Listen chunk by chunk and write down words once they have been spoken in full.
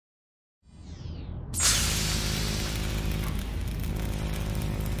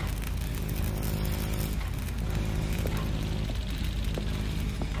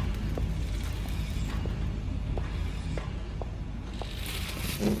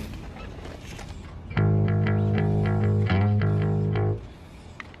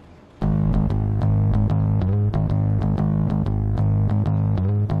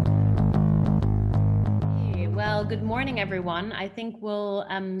morning, everyone. I think we'll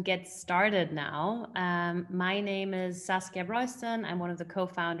get started now. My name is Saskia Royston. I'm one of the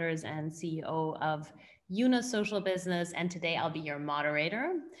co-founders and CEO of Una Social Business, and today I'll be your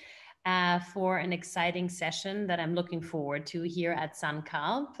moderator for an exciting session that I'm looking forward to here at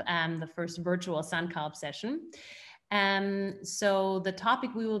Sunkalp, the first virtual Sunkalp session. So the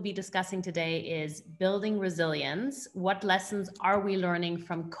topic we will be discussing today is building resilience. What lessons are we learning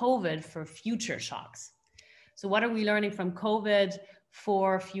from COVID for future shocks? So what are we learning from COVID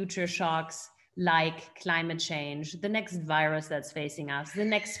for future shocks like climate change, the next virus that's facing us, the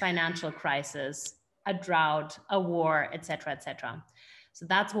next financial crisis, a drought, a war, et cetera, et cetera. So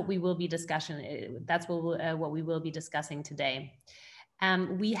that's what we will be discussing. That's what we will be discussing today.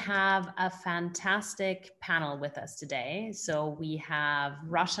 We have a fantastic panel with us today. So we have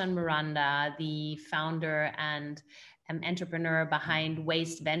Roshan Miranda, the founder and entrepreneur behind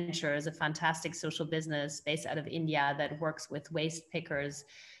Waste Ventures, a fantastic social business based out of India that works with waste pickers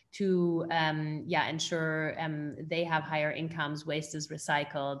to ensure they have higher incomes, waste is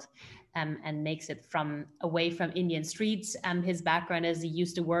recycled, and makes it away from Indian streets. His background is he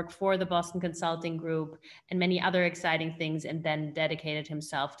used to work for the Boston Consulting Group and many other exciting things, and then dedicated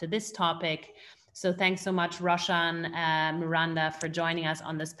himself to this topic. So thanks so much, Roshan Miranda, for joining us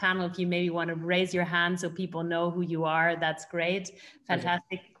on this panel. If you maybe want to raise your hand so people know who you are, that's great.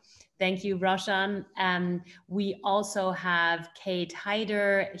 Fantastic. Thank you, Roshan. We also have Kate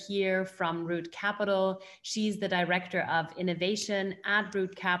Hyder here from Root Capital. She's the Director of Innovation at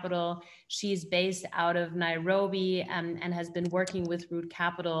Root Capital. She's based out of Nairobi and has been working with Root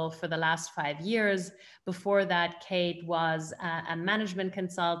Capital for the last 5 years. Before that, Kate was a management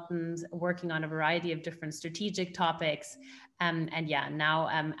consultant working on a variety of different strategic topics.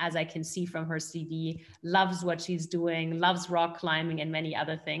 Now, as I can see from her CV, loves what she's doing, loves rock climbing and many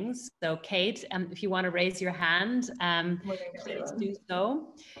other things. So Kate, if you want to raise your hand, please do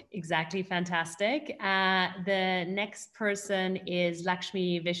so. Exactly, fantastic. The next person is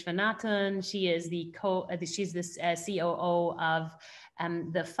Lakshmi Vishwanathan. She is she's the COO of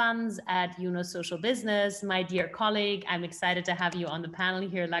the funds at Una Social Business. My dear colleague, I'm excited to have you on the panel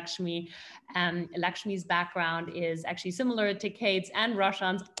here, Lakshmi. Lakshmi's background is actually similar to Kate's and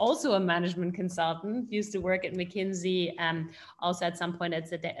Roshan's, also a management consultant, used to work at McKinsey, also at some point at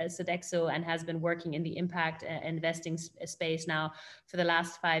Sodexo, and has been working in the impact investing space now for the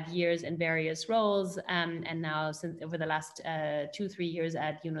last 5 years in various roles, and now since over the last 2-3 years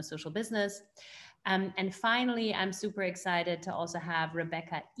at Una Social Business. And finally, I'm super excited to also have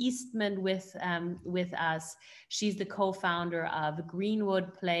Rebecca Eastman with us. She's the co-founder of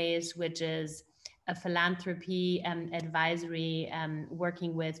Greenwood Place, which is a philanthropy advisory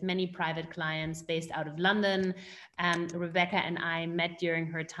working with many private clients based out of London. Rebecca and I met during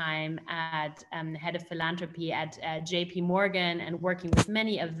her time at head of philanthropy at JP Morgan and working with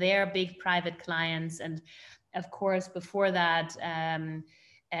many of their big private clients. And of course, before that,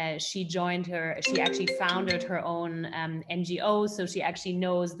 she actually founded her own NGO. So she actually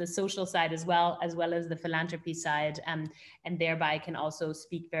knows the social side as well as the philanthropy side, and thereby can also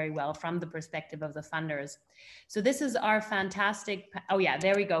speak very well from the perspective of the funders. So this is our fantastic, oh yeah,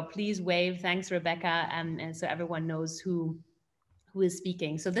 there we go. Please wave. Thanks, Rebecca. And so everyone knows who is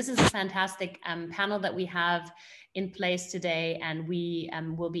speaking. So this is a fantastic panel that we have in place today, and we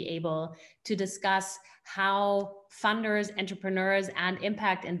will be able to discuss how funders, entrepreneurs, and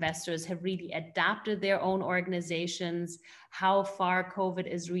impact investors have really adapted their own organizations, how far COVID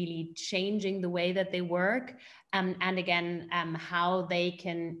is really changing the way that they work, and again, how they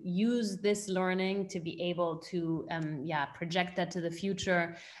can use this learning to be able to project that to the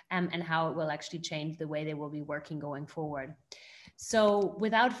future, and how it will actually change the way they will be working going forward. So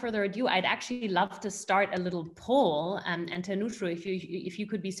without further ado, I'd actually love to start a little poll, and Tanushree, if you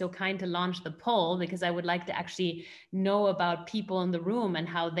could be so kind to launch the poll, because I would like to actually know about people in the room and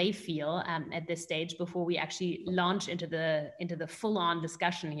how they feel at this stage before we actually launch into the full-on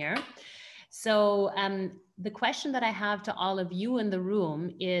discussion here. So the question that I have to all of you in the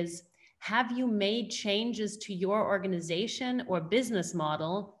room is, have you made changes to your organization or business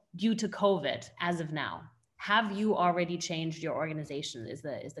model due to COVID as of now? Have you already changed your organization is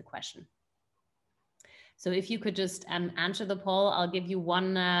the question. So if you could just answer the poll, I'll give you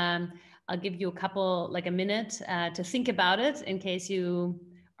a couple, like a minute to think about it in case you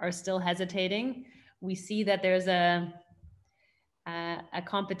are still hesitating. We see that there's a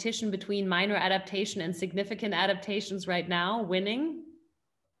competition between minor adaptation and significant adaptations right now, winning.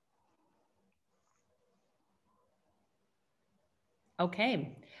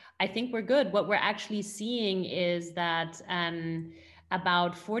 Okay. I think we're good. What we're actually seeing is that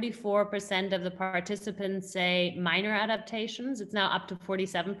about 44% of the participants say minor adaptations. It's now up to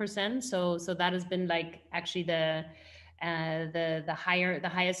 47%. So that has been like actually the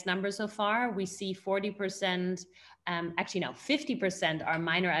highest number so far. We see 40%, actually no, 50% are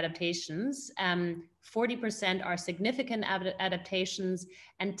minor adaptations, 40% are significant adaptations,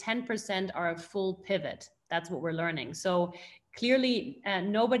 and 10% are a full pivot. That's what we're learning. So clearly,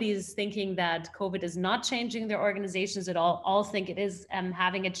 nobody is thinking that COVID is not changing their organizations at all. All think it is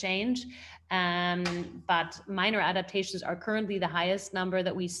having a change. But minor adaptations are currently the highest number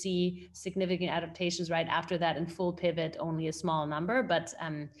that we see. Significant adaptations right after that, and full pivot only a small number, but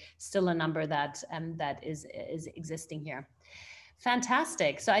still a number that is existing here.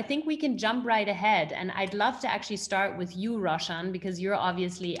 Fantastic. So I think we can jump right ahead, and I'd love to actually start with you, Roshan, because you're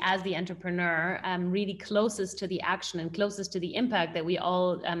obviously, as the entrepreneur, really closest to the action and closest to the impact that we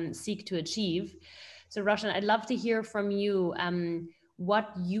all seek to achieve. So Roshan, I'd love to hear from you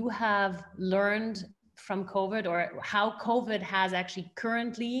what you have learned from COVID, or how COVID has actually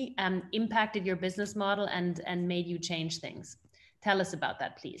currently impacted your business model and made you change things. Tell us about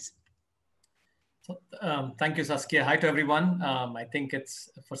that, please. Thank you, Saskia. Hi to everyone. I think it's,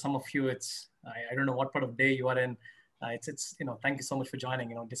 for some of you, it's, I don't know what part of day you are in. It's thank you so much for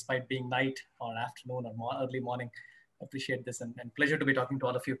joining, despite being night or afternoon or early morning. I appreciate this, and pleasure to be talking to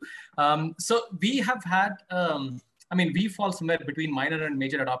all of you. So we have had, we fall somewhere between minor and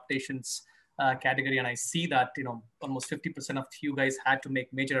major adaptations category. And I see that, almost 50% of you guys had to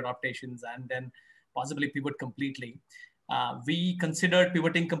make major adaptations and then possibly pivot completely. We considered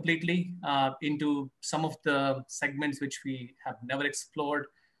pivoting completely into some of the segments which we have never explored,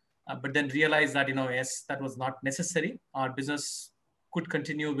 but then realized that, yes, that was not necessary. Our business could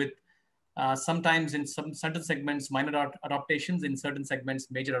continue with sometimes in some certain segments, minor adaptations, in certain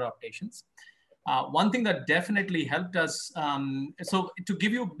segments, major adaptations. One thing that definitely helped us, so to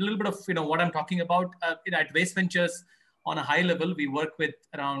give you a little bit of what I'm talking about, at Waste Ventures, on a high level, we work with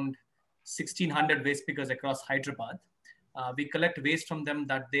around 1,600 waste pickers across Hyderabad. We collect waste from them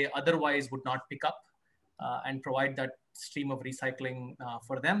that they otherwise would not pick up and provide that stream of recycling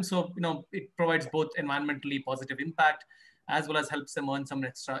for them. So, it provides both environmentally positive impact as well as helps them earn some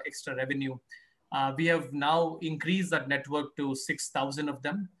extra revenue. We have now increased that network to 6,000 of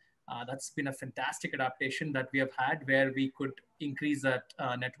them. That's been a fantastic adaptation that we have had, where we could increase that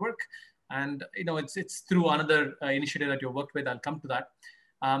network. And, it's through another initiative that you worked with. I'll come to that.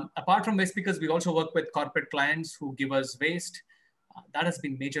 Apart from waste pickers, we also work with corporate clients who give us waste. That has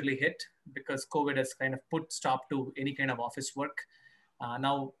been majorly hit because COVID has kind of put stop to any kind of office work.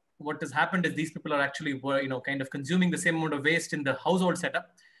 Now, what has happened is these people are actually kind of consuming the same amount of waste in the household setup.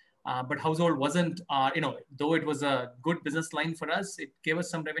 But household wasn't, though it was a good business line for us, it gave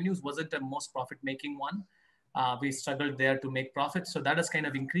us some revenues, wasn't the most profit-making one. We struggled there to make profits. So that has kind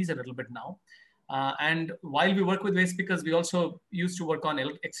of increased a little bit now. And while we work with waste pickers, we also used to work on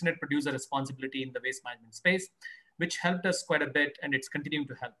extended producer responsibility in the waste management space, which helped us quite a bit, and it's continuing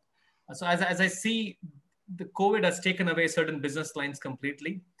to help. So as I see, the COVID has taken away certain business lines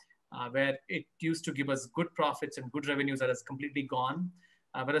completely, where it used to give us good profits and good revenues that has completely gone.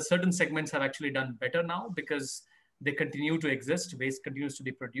 Whereas certain segments have actually done better now because they continue to exist, waste continues to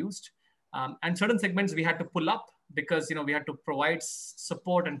be produced. And certain segments we had to pull up because we had to provide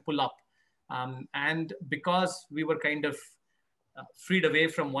support and pull up. And because we were kind of freed away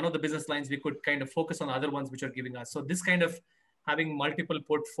from one of the business lines, we could kind of focus on other ones which are giving us. So this kind of having multiple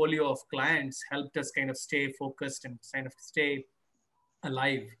portfolio of clients helped us kind of stay focused and kind of stay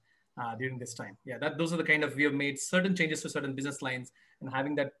alive during this time. Yeah, those are the kind of, we have made certain changes to certain business lines, and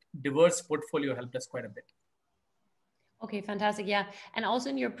having that diverse portfolio helped us quite a bit. Okay, fantastic. Yeah, and also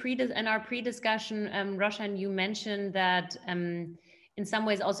in our pre-discussion, Roshan, you mentioned that in some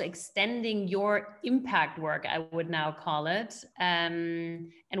ways also extending your impact work, I would now call it, and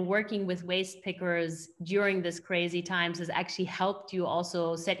working with waste pickers during this crazy times has actually helped you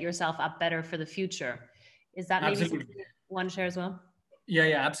also set yourself up better for the future. Is that maybe something you want to share as well?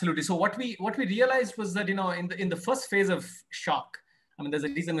 Yeah, absolutely. So what we realized was that in the first phase of shock, there's a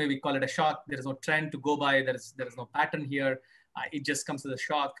reason why we call it a shock. There is no trend to go by. There is no pattern here. It just comes as a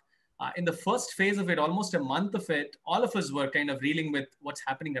shock. In the first phase of it, almost a month of it, all of us were kind of reeling with what's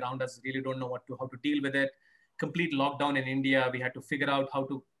happening around us. Really don't know how to deal with it. Complete lockdown in India. We had to figure out how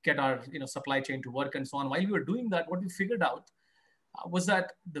to get our supply chain to work and so on. While we were doing that, what we figured out was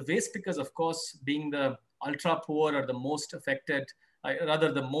that the waste pickers, of course, being the ultra poor or the most affected,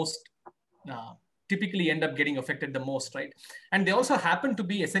 rather the most typically end up getting affected the most, right? And they also happen to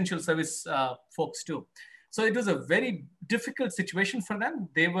be essential service folks too. So it was a very difficult situation for them.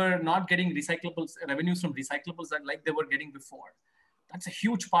 They were not getting revenues from recyclables like they were getting before. That's a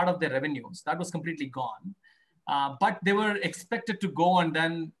huge part of their revenues. That was completely gone. But they were expected to go and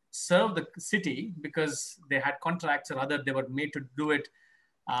then serve the city because they had contracts or other, they were made to do it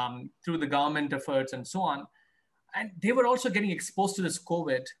through the government efforts and so on. And they were also getting exposed to this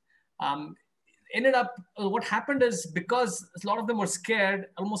COVID. Ended up, what happened is because a lot of them were scared,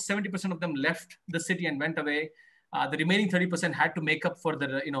 almost 70% of them left the city and went away. The remaining 30% had to make up for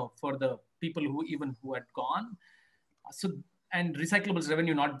the, for the people who had gone. So, and recyclables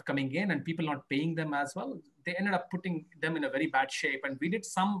revenue not coming in and people not paying them as well, they ended up putting them in a very bad shape. And we did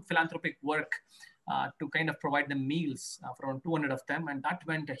some philanthropic work to kind of provide them meals for around 200 of them. And that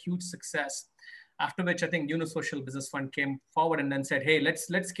went a huge success. After which I think Social Business Fund came forward and then said, hey, let's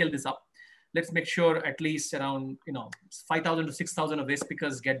scale this up. Let's make sure at least around 5,000 to 6,000 of waste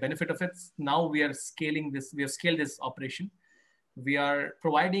pickers get benefit of it. Now we are scaling this. We have scaled this operation. We are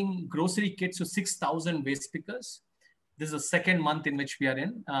providing grocery kits to 6,000 waste pickers. This is the second month in which we are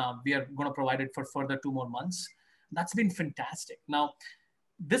in. We are going to provide it for further 2 more months. That's been fantastic. Now,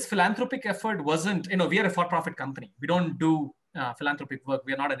 this philanthropic effort wasn't. We are a for-profit company. We don't do philanthropic work.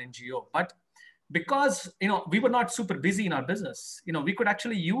 We are not an NGO, but because we were not super busy in our business, we could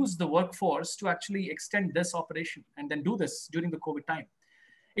actually use the workforce to actually extend this operation and then do this during the COVID time.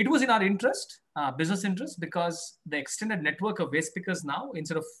 It was in our interest, business interest, because the extended network of waste pickers now,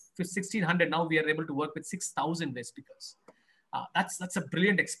 instead of 1,600, now we are able to work with 6,000 waste pickers. That's a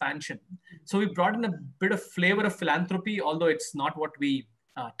brilliant expansion. So we brought in a bit of flavor of philanthropy, although it's not what we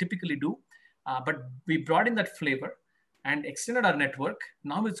typically do, but we brought in that flavor and extended our network.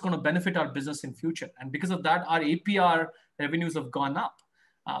 Now it's going to benefit our business in future. And because of that, our APR revenues have gone up.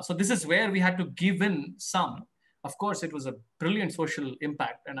 So this is where we had to give in some. Of course, it was a brilliant social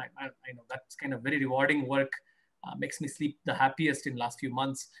impact. And I know that's kind of very rewarding work, makes me sleep the happiest in the last few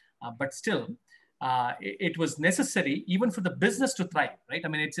months. But still, it was necessary even for the business to thrive, right? I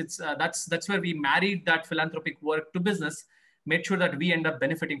mean, that's where we married that philanthropic work to business, made sure that we end up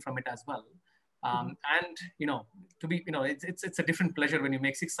benefiting from it as well. And to be, it's a different pleasure when you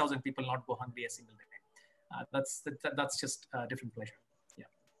make 6,000 people not go hungry a single day. That's just a different pleasure. Yeah,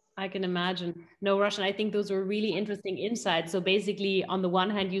 I can imagine. No, Roshan, I think those were really interesting insights. So basically, on the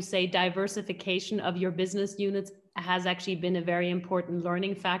one hand, you say diversification of your business units has actually been a very important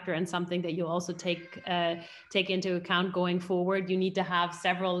learning factor and something that you'll also take into account going forward. You need to have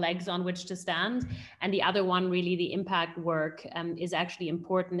several legs on which to stand. And the other one, really, the impact work is actually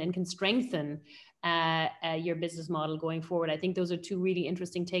important and can strengthen your business model going forward. I think those are two really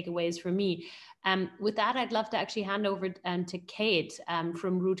interesting takeaways for me. With that, I'd love to actually hand over to Kate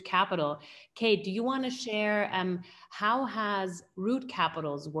from Root Capital. Kate, do you want to share how has Root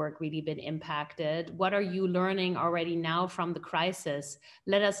Capital's work really been impacted? What are you learning already now from the crisis?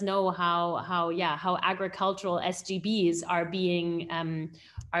 Let us know how agricultural SGBs are being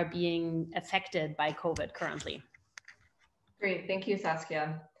affected by COVID currently. Great, thank you,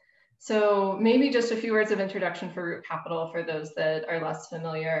 Saskia. So maybe just a few words of introduction for Root Capital for those that are less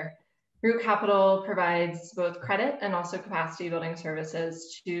familiar. Root Capital provides both credit and also capacity building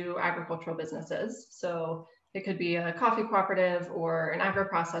services to agricultural businesses. So it could be a coffee cooperative or an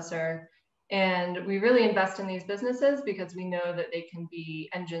agro-processor. And we really invest in these businesses because we know that they can be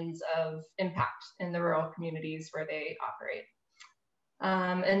engines of impact in the rural communities where they operate.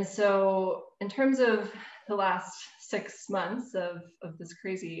 And so in terms of the last 6 months of this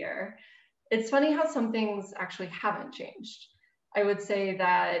crazy year, it's funny how some things actually haven't changed. I would say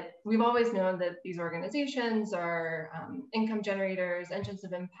that we've always known that these organizations are income generators, engines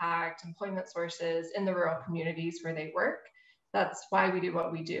of impact, employment sources in the rural communities where they work. That's why we do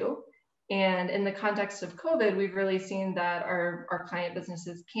what we do. And in the context of COVID, we've really seen that our client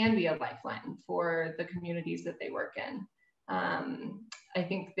businesses can be a lifeline for the communities that they work in. I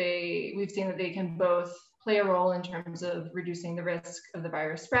think we've seen that they can both play a role in terms of reducing the risk of the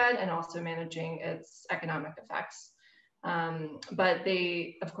virus spread and also managing its economic effects. But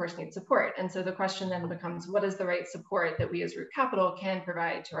they, of course, need support. And so the question then becomes, what is the right support that we as Root Capital can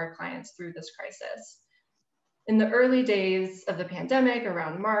provide to our clients through this crisis? In the early days of the pandemic,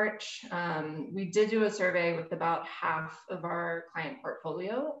 around March, we did do a survey with about half of our client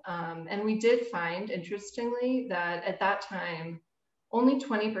portfolio. And we did find, interestingly, that at that time, only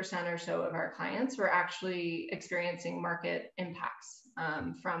 20% or so of our clients were actually experiencing market impacts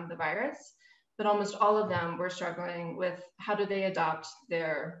from the virus. But almost all of them were struggling with how do they adopt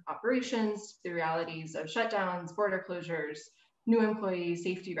their operations, the realities of shutdowns, border closures, new employee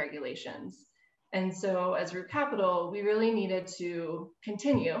safety regulations. And so as Root Capital, we really needed to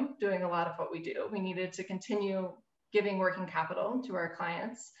continue doing a lot of what we do. We needed to continue giving working capital to our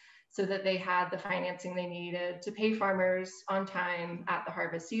clients so that they had the financing they needed to pay farmers on time at the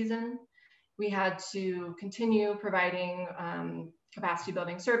harvest season. We had to continue providing capacity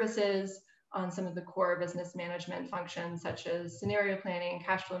building services on some of the core business management functions, such as scenario planning,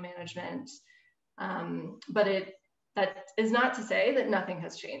 cash flow management. But that is not to say that nothing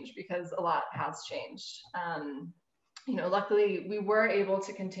has changed, because a lot has changed. Luckily, we were able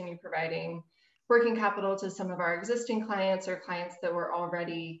to continue providing working capital to some of our existing clients or clients that were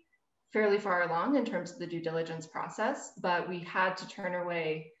already fairly far along in terms of the due diligence process, but we had to turn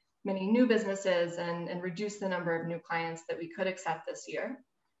away many new businesses and reduce the number of new clients that we could accept this year.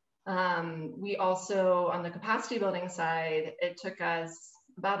 We also, on the capacity building side, it took us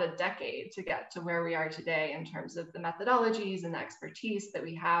about a decade to get to where we are today in terms of the methodologies and the expertise that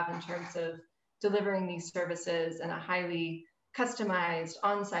we have in terms of delivering these services in a highly customized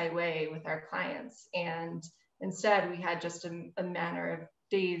on-site way with our clients. And instead, we had just a matter of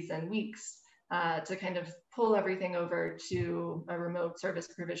days and weeks to kind of pull everything over to a remote service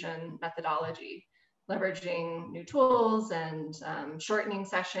provision methodology, leveraging new tools and shortening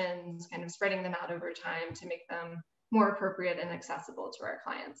sessions, kind of spreading them out over time to make them more appropriate and accessible to our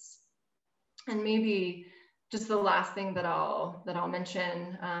clients. And maybe just the last thing that I'll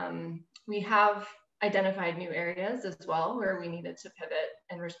mention, we have identified new areas as well where we needed to pivot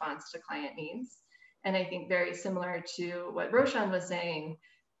in response to client needs. And I think very similar to what Roshan was saying,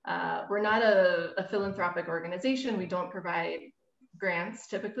 we're not a philanthropic organization. We don't provide grants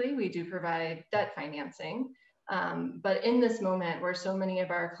typically, we do provide debt financing. But in this moment where so many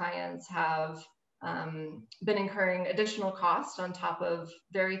of our clients have been incurring additional costs on top of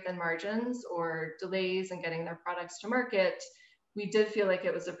very thin margins or delays in getting their products to market, we did feel like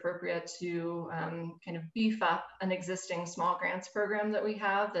it was appropriate to kind of beef up an existing small grants program that we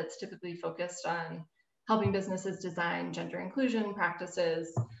have that's typically focused on helping businesses design gender inclusion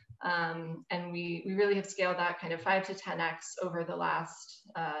practices. And we really have scaled that kind of 5 to 10x over the last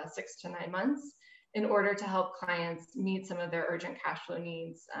 6 to 9 months in order to help clients meet some of their urgent cash flow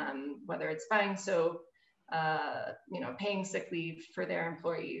needs, whether it's buying soap, paying sick leave for their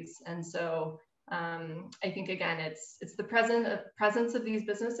employees. And so I think, again, it's the presence of these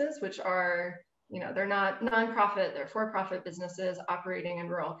businesses, which are, they're not nonprofit, they're for-profit businesses operating in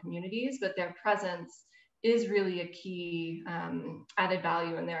rural communities, but their presence is really a key added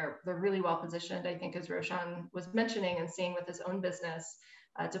value, and they're really well positioned, I think, as Roshan was mentioning and seeing with his own business,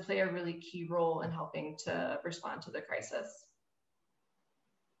 to play a really key role in helping to respond to the crisis.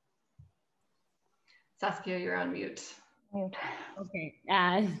 Saskia, you're on mute. Okay,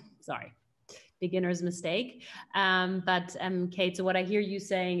 sorry. Beginner's mistake. But Kate, so what I hear you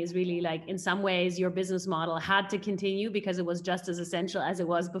saying is really like, in some ways, your business model had to continue because it was just as essential as it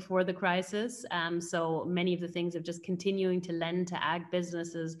was before the crisis. So many of the things of just continuing to lend to ag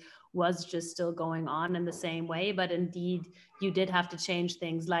businesses was just still going on in the same way. But indeed, you did have to change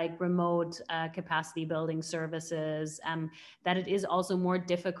things like remote capacity building services, that it is also more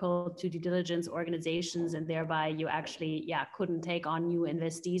difficult to due diligence organizations, and thereby you actually, couldn't take on new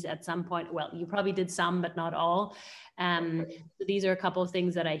investees at some point. Well, you probably did some, but not all. So these are a couple of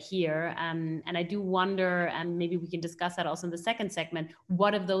things that I hear. And I do wonder, and maybe we can discuss that also in the second segment,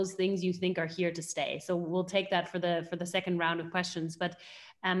 what of those things you think are here to stay? So we'll take that for the second round of questions. But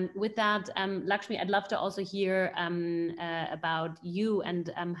with that, Lakshmi, I'd love to also hear about you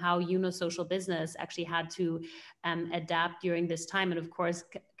and how Social Business actually had to adapt during this time. And of course,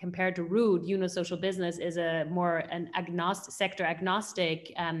 compared to Root, Social Business is an sector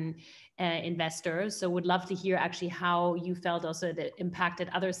agnostic investor. So would love to hear actually how you felt also that impacted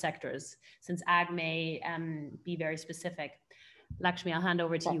other sectors, since ag may be very specific. Lakshmi, I'll hand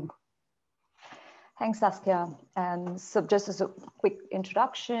over to you. Thanks, Saskia. So just as a quick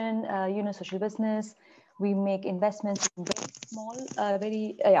introduction, Social Business, we make investments in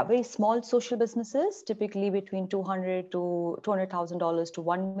very small social businesses, typically between $200,000 to $200,000 to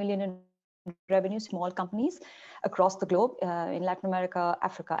 $1 million in revenue, small companies across the globe, in Latin America,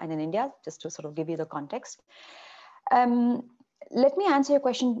 Africa, and in India, just to sort of give you the context. Let me answer your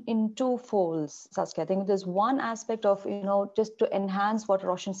question in two folds, Saskia. I think there's one aspect of, just to enhance what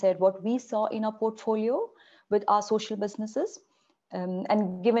Roshan said, what we saw in our portfolio with our social businesses,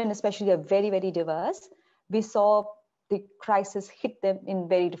 and given especially they're very, very diverse, we saw the crisis hit them in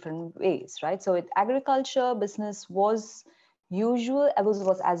very different ways, right? So with agriculture, business was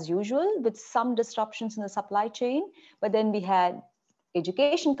as usual with some disruptions in the supply chain, but then we had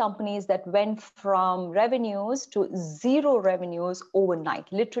education companies that went from revenues to zero revenues overnight.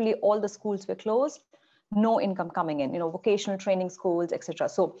 Literally all the schools were closed, no income coming in, vocational training schools, etc.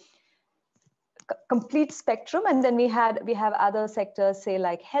 So complete spectrum. And then we have other sectors, say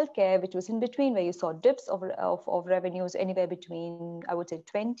like healthcare, which was in between, where you saw dips of revenues anywhere between, I would say,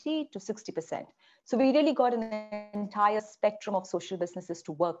 20 to 60%. So we really got an entire spectrum of social businesses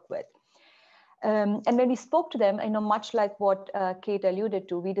to work with. And when we spoke to them, much like what Kate alluded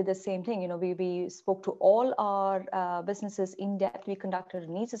to, we did the same thing. We spoke to all our businesses in depth. We conducted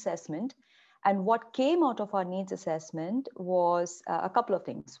a needs assessment. And what came out of our needs assessment was a couple of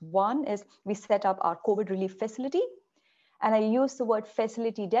things. One is we set up our COVID relief facility. And I use the word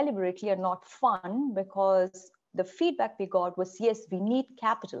facility deliberately and not fun, because the feedback we got was, yes, we need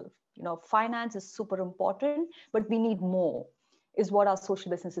capital. Finance is super important, but we need more, is what our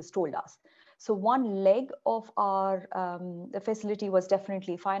social businesses told us. So one leg of our the facility was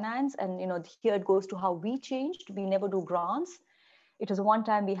definitely finance. And here it goes to how we changed. We never do grants. It was one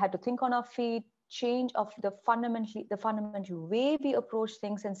time we had to think on our feet, change of the fundamental way we approach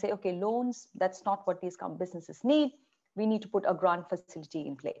things and say, okay, loans, that's not what these businesses need. We need to put a grant facility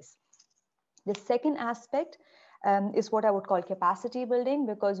in place. The second aspect is what I would call capacity building,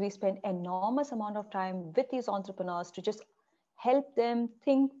 because we spend enormous amount of time with these entrepreneurs to just help them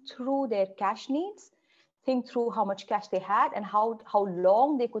think through their cash needs, think through how much cash they had and how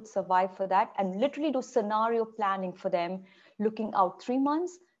long they could survive for that, and literally do scenario planning for them, looking out 3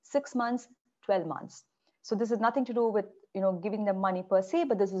 months, 6 months, 12 months. So this is nothing to do with giving them money per se,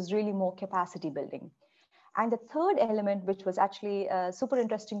 but this is really more capacity building. And the third element, which was actually super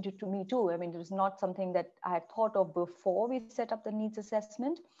interesting to me too, I mean, it was not something that I had thought of before we set up the needs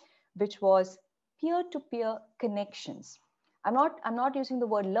assessment, which was peer-to-peer connections. I'm not using the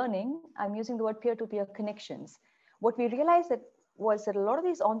word learning, I'm using the word peer-to-peer connections. What we realized was that a lot of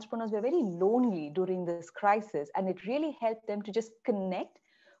these entrepreneurs were very lonely during this crisis, and it really helped them to just connect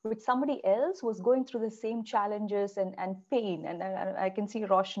with somebody else who was going through the same challenges and pain. And I can see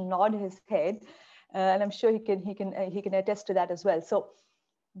Roshan nod his head, and I'm sure he can attest to that as well. So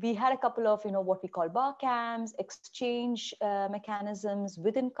we had a couple of what we call bar camps, exchange mechanisms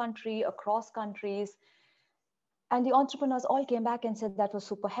within country, across countries. And the entrepreneurs all came back and said that was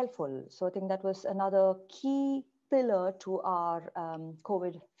super helpful. So I think that was another key pillar to our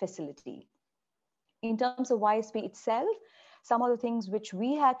COVID facility. In terms of YSP itself, some of the things which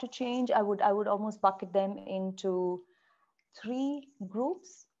we had to change, I would almost bucket them into 3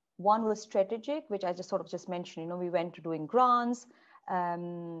 groups. One was strategic, which I just sort of mentioned. We went to doing grants,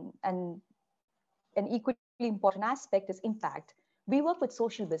 and an equally important aspect is impact. We work with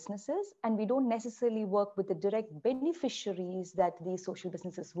social businesses, and we don't necessarily work with the direct beneficiaries that these social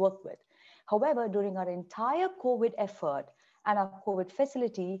businesses work with. However, during our entire COVID effort and our COVID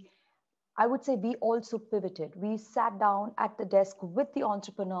facility, I would say we also pivoted. We sat down at the desk with the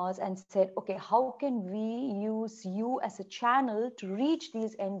entrepreneurs and said, okay, how can we use you as a channel to reach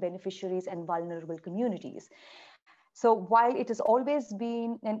these end beneficiaries and vulnerable communities? So while it has always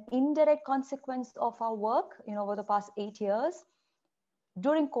been an indirect consequence of our work, over the past 8 years,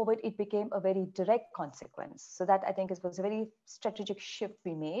 during COVID, it became a very direct consequence. So that I think was a very strategic shift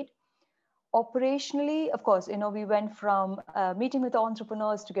we made. Operationally, of course, we went from meeting with the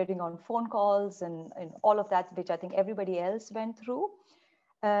entrepreneurs to getting on phone calls and all of that, which I think everybody else went through.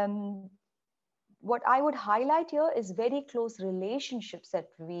 What I would highlight here is very close relationships that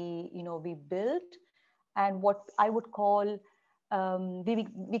we built, and what I would call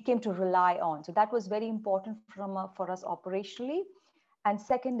we came to rely on. So that was very important for us operationally. And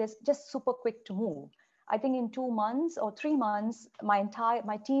second is just super quick to move. I think in 2 months or 3 months,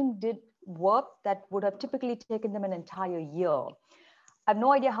 my team did work that would have typically taken them an entire year. I have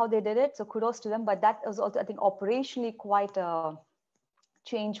no idea how they did it, so kudos to them, but that was also, I think, operationally quite a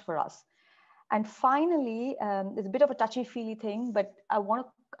change for us. And finally, it's a bit of a touchy-feely thing, but I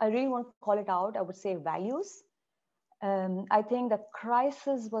really want to call it out. I would say values. I think the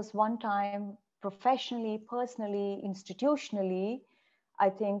crisis was one time, professionally, personally, institutionally, I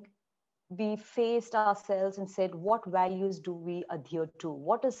think we faced ourselves and said, what values do we adhere to?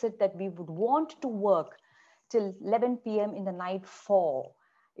 What is it that we would want to work till 11 p.m. in the night for?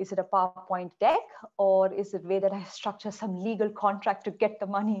 Is it a PowerPoint deck, or is it the way that I structure some legal contract to get the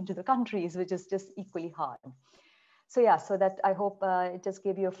money into the countries, which is just equally hard? So yeah, so that I hope it just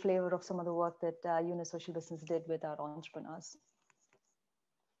gave you a flavor of some of the work that Social Business did with our entrepreneurs.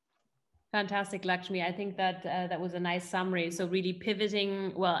 Fantastic, Lakshmi. I think that that was a nice summary. So really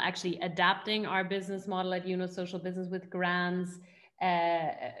pivoting, well, actually adapting our business model at Social Business with grants,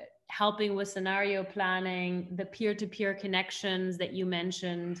 helping with scenario planning, the peer-to-peer connections that you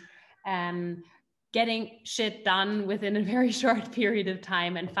mentioned, getting shit done within a very short period of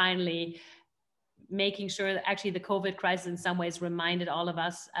time, and finally making sure that actually the COVID crisis in some ways reminded all of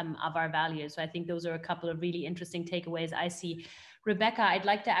us of our values. So I think those are a couple of really interesting takeaways I see. Rebecca, I'd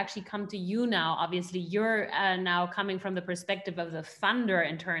like to actually come to you now. Obviously, you're now coming from the perspective of the funder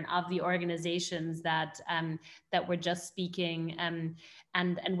in turn of the organizations that that we're just speaking,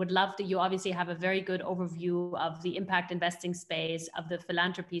 and would love that you obviously have a very good overview of the impact investing space, of the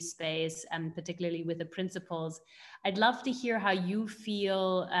philanthropy space, and particularly with the principles. I'd love to hear how you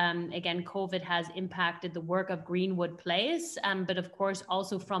feel, again, COVID has impacted the work of Greenwood Place, but of course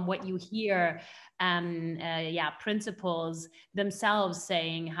also from what you hear, principals themselves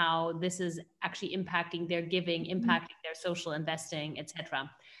saying how this is actually impacting their giving, impacting their social investing, etc.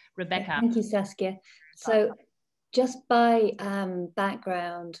 Rebecca. Thank you, Saskia. So just by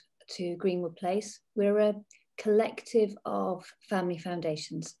background to Greenwood Place, we're a collective of family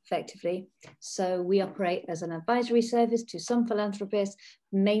foundations, effectively. So we operate as an advisory service to some philanthropists.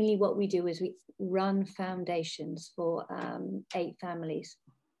 Mainly what we do is we run foundations for 8 families.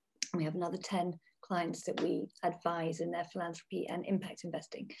 We have another 10 clients that we advise in their philanthropy and impact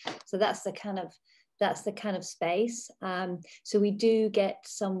investing. So that's the kind of space. So we do get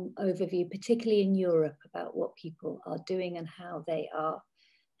some overview, particularly in Europe, about what people are doing and how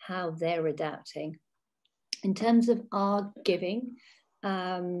they're adapting. In terms of our giving,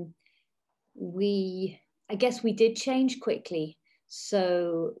 I guess we did change quickly.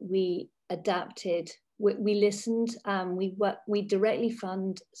 So we adapted. We listened. We directly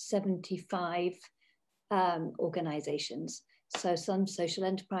fund 75 organizations. So some social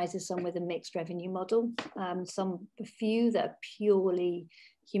enterprises, some with a mixed revenue model, a few that are purely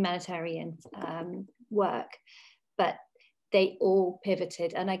humanitarian work, but they all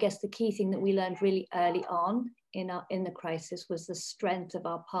pivoted. And I guess the key thing that we learned really early on in the crisis was the strength of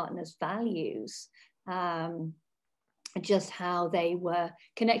our partners' values, just how they were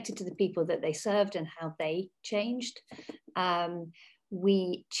connected to the people that they served and how they changed.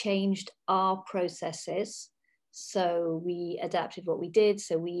 We changed our processes. So we adapted what we did.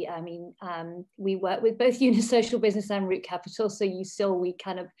 So we work with both Una Social Business and Root Capital. So you saw we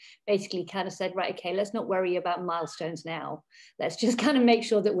basically said, right, okay, let's not worry about milestones now. Let's just kind of make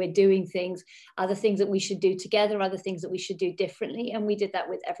sure that we're doing things, other things that we should do together, other things that we should do differently. And we did that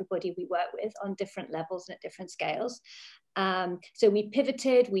with everybody we work with on different levels and at different scales. So we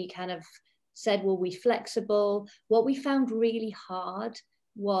pivoted, we kind of said, well, we're flexible. What we found really hard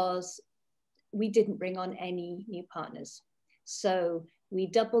was we didn't bring on any new partners. So we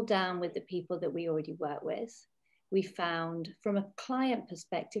doubled down with the people that we already work with. We found, from a client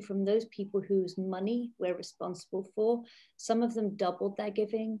perspective, from those people whose money we're responsible for, some of them doubled their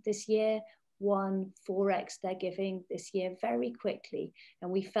giving this year, 4x their giving this year very quickly. And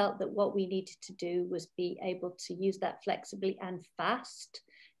we felt that what we needed to do was be able to use that flexibly and fast,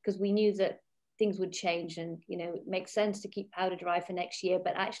 because we knew that things would change, and it makes sense to keep powder dry for next year,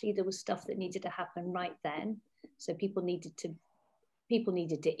 but actually there was stuff that needed to happen right then. So people needed to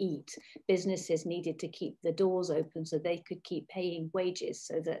eat, businesses needed to keep the doors open so they could keep paying wages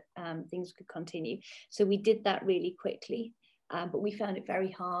so that things could continue. So we did that really quickly, but we found it very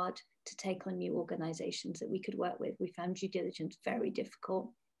hard to take on new organizations that we could work with. We found due diligence very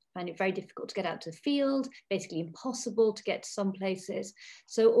difficult. Find it very difficult to get out to the field, basically impossible to get to some places.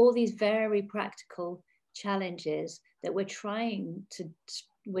 So all these very practical challenges that we're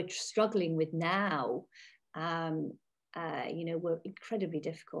struggling with now, were incredibly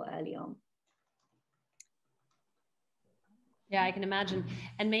difficult early on. Yeah, I can imagine.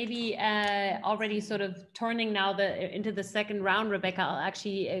 And maybe already sort of turning now into the second round, Rebecca, I'll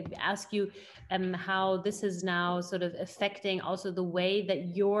actually ask you how this is now sort of affecting also the way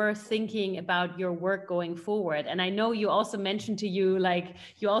that you're thinking about your work going forward. And I know you also mentioned to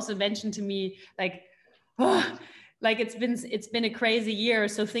me, like it's been a crazy year,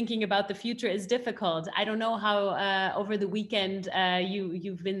 so thinking about the future is difficult. I don't know how over the weekend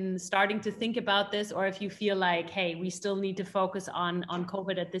you've been starting to think about this, or if you feel like, hey, we still need to focus on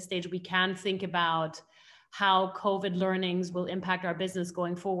COVID at this stage. We can think about how COVID learnings will impact our business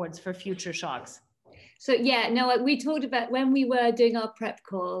going forwards for future shocks. So yeah, no, we talked about, when we were doing our prep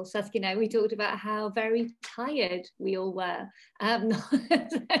call, Saskia and I, we talked about how very tired we all were. And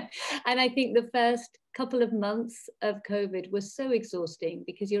I think the first couple of months of COVID was so exhausting,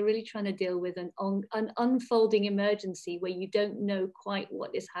 because you're really trying to deal with an unfolding emergency where you don't know quite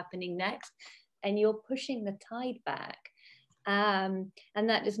what is happening next, and you're pushing the tide back. And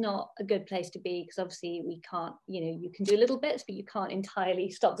that is not a good place to be, because obviously we can't, you can do little bits, but you can't entirely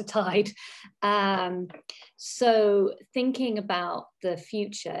stop the tide. So thinking about the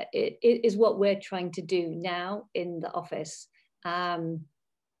future, it is what we're trying to do now in the office.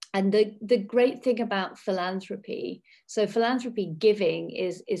 And the great thing about philanthropy, so philanthropy giving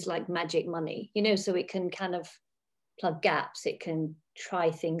is like magic money, you know, so it can kind of plug gaps, it can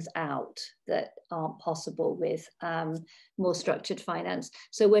try things out that aren't possible with more structured finance.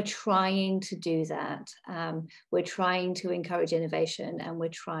 So we're trying to do that. We're trying to encourage innovation, and we're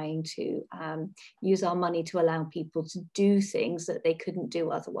trying to use our money to allow people to do things that they couldn't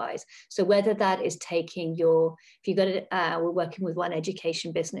do otherwise. So whether that is taking your, if you got it, we're working with one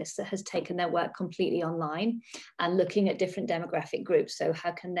education business that has taken their work completely online and looking at different demographic groups. So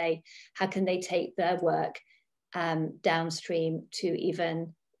how can they take their work downstream to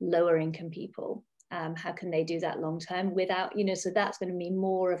even lower income people? How can they do that long term without, you know, so that's going to be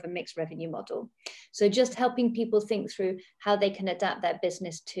more of a mixed revenue model. So just helping people think through how they can adapt their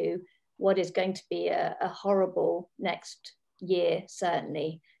business to what is going to be a horrible next year,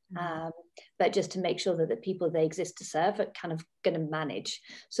 certainly. But just to make sure that the people they exist to serve are kind of going to manage.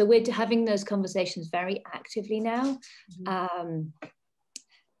 So we're having those conversations very actively now.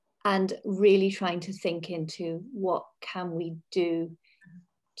 And really trying to think into what can we do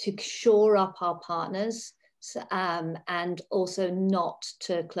to shore up our partners, and also not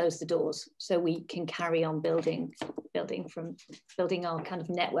to close the doors, so we can carry on building our kind of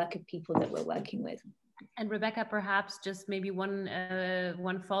network of people that we're working with. And Rebecca, perhaps just maybe one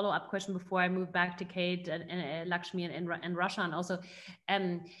follow-up question before I move back to Kate and Lakshmi and Roshan also.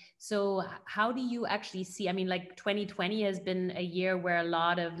 So how do you actually see, I mean, like 2020 has been a year where a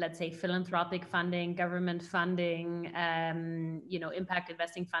lot of, let's say, philanthropic funding, government funding, you know, impact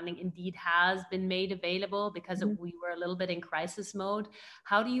investing funding indeed has been made available because we were a little bit in crisis mode.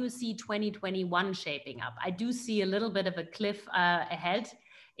 How do you see 2021 shaping up? I do see a little bit of a cliff ahead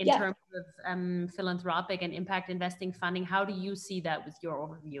in terms of philanthropic and impact investing funding. How do you see that with your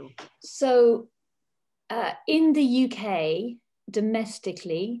overview? So in the UK,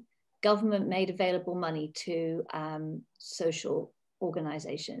 domestically, government made available money to social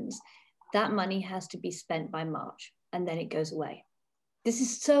organizations. That money has to be spent by March, and then it goes away. This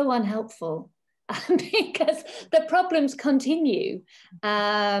is so unhelpful because the problems continue.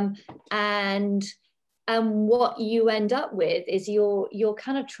 And what you end up with is you're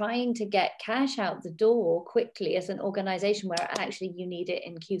kind of trying to get cash out the door quickly as an organization, where actually you need it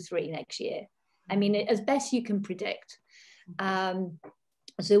in Q3 next year. I mean, as best you can predict.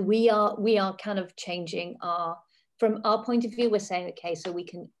 So we are kind of changing from our point of view, we're saying, okay, so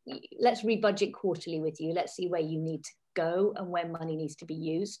let's rebudget quarterly with you. Let's see where you need to go and where money needs to be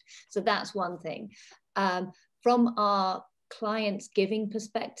used. So that's one thing. From our clients' giving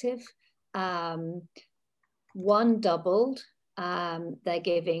perspective, one doubled their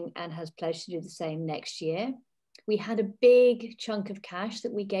giving and has pledged to do the same next year. We had a big chunk of cash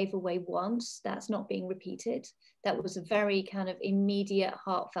that we gave away once. That's not being repeated. That was a very kind of immediate,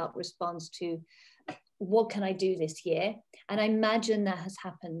 heartfelt response to what can I do this year? And I imagine that has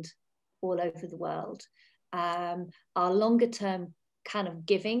happened all over the world. Our longer term kind of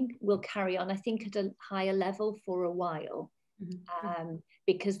giving will carry on, I think, at a higher level for a while.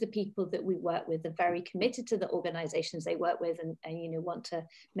 Because the people that we work with are very committed to the organizations they work with, and you know, want to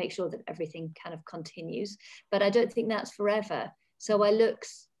make sure that everything kind of continues. But I don't think that's forever. So I look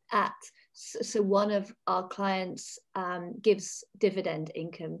at, so one of our clients gives dividend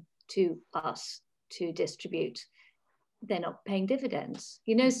income to us to distribute. They're not paying dividends,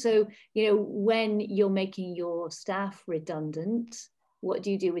 you know. So, you know, when you're making your staff redundant, what do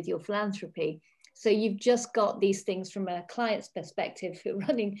you do with your philanthropy? So you've just got these things from a client's perspective, who are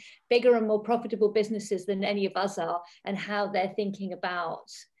running bigger and more profitable businesses than any of us are, and how they're thinking about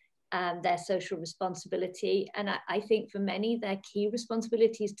their social responsibility. And I think for many, their key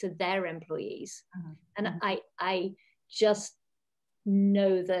responsibilities to their employees. And I just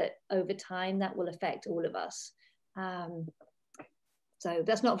know that over time that will affect all of us. So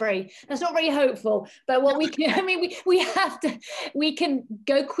that's not very hopeful. But what we can, I mean, we can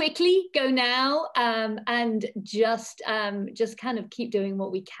go quickly, go now, and just kind of keep doing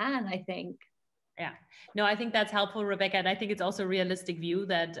what we can, I think. Yeah, no, I think that's helpful, Rebecca. And I think it's also a realistic view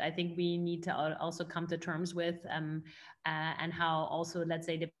that I think we need to also come to terms with, and how also, let's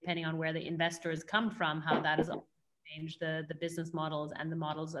say, depending on where the investors come from, how that is change the business models and the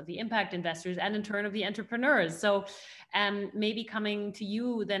models of the impact investors, and in turn of the entrepreneurs. So maybe coming to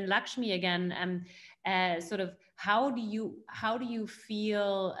you then, Lakshmi, again, sort of how do you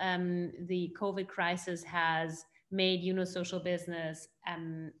feel the COVID crisis has made Social Business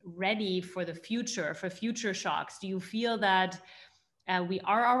ready for the future, for future shocks? Do you feel that we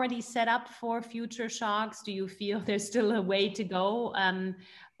are already set up for future shocks? Do you feel there's still a way to go?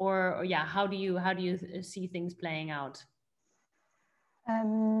 Or yeah, how do you see things playing out?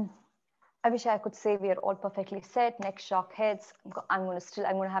 I wish I could say we are all perfectly set. Next shock hits. I'm going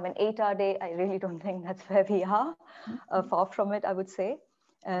to have an 8-hour day. I really don't think that's where we are. Far from it, I would say.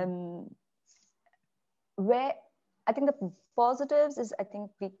 Where I think the positives is I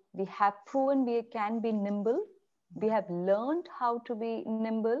think we have proven we can be nimble. We have learned how to be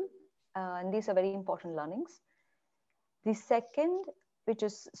nimble, and these are very important learnings. The second, which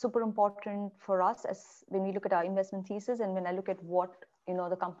is super important for us as when we look at our investment thesis and when I look at what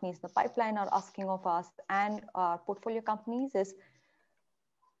the companies in the pipeline are asking of us and our portfolio companies, is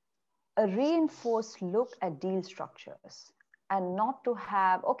a reinforced look at deal structures, and not to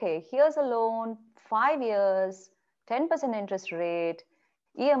have, okay, here's a loan, 5 years, 10% interest rate,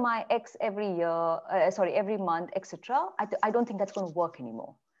 EMI X every year, every month, etc. I don't think that's going to work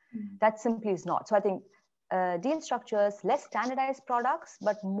anymore. That simply is not. So I think deal structures, less standardized products,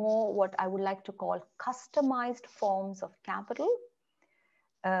 but more what I would like to call customized forms of capital,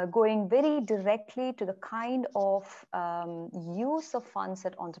 going very directly to the kind of use of funds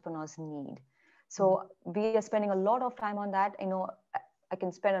that entrepreneurs need. So we are spending a lot of time on that. I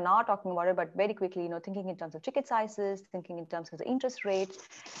can spend an hour talking about it, but very quickly, thinking in terms of ticket sizes, thinking in terms of the interest rate,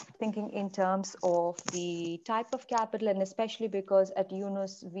 thinking in terms of the type of capital, and especially because at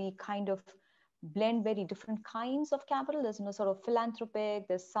Yunus, we kind of blend very different kinds of capital. There's sort of philanthropic,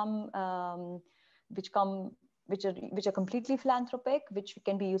 there's some which are completely philanthropic, which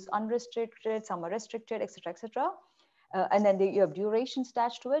can be used unrestricted, some are restricted, etc., etc. And then you have durations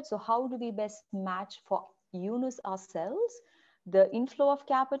attached to it. So how do we best match for Yunus ourselves the inflow of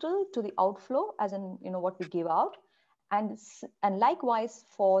capital to the outflow, as in what we give out, and likewise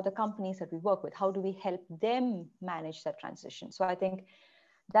for the companies that we work with, how do we help them manage that transition? So I think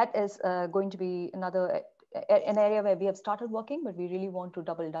that is going to be an area where we have started working, but we really want to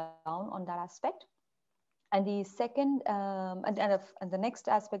double down on that aspect. And the second, and the next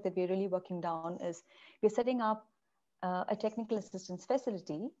aspect that we're really working down is we're setting up a technical assistance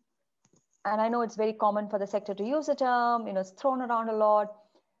facility. And I know it's very common for the sector to use the term, it's thrown around a lot.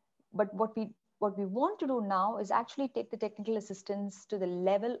 But what we want to do now is actually take the technical assistance to the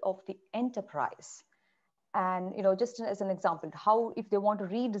level of the enterprise. And just as an example, how if they want to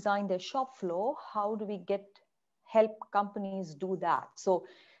redesign their shop floor, how do we help companies do that? So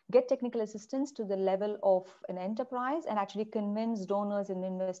get technical assistance to the level of an enterprise and actually convince donors and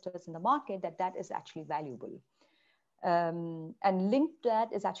investors in the market that that is actually valuable. And linked to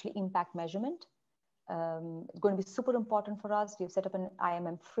that is actually impact measurement. It's going to be super important for us. We've set up an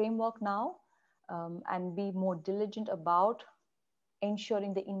IMM framework now, and be more diligent about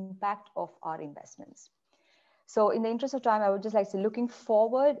ensuring the impact of our investments. So in the interest of time, I would just like to say, looking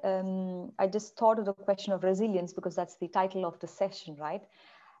forward, I just thought of the question of resilience because that's the title of the session, right?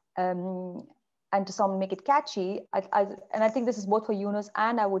 And to some make it catchy, and I think this is both for Yunus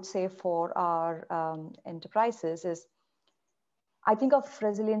and I would say for our enterprises, is I think of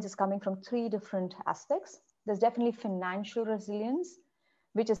resilience as coming from 3 different aspects. There's definitely financial resilience,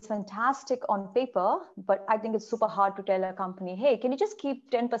 which is fantastic on paper, but I think it's super hard to tell a company, hey, can you just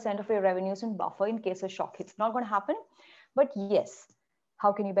keep 10% of your revenues in buffer in case of shock? It's not going to happen. But yes,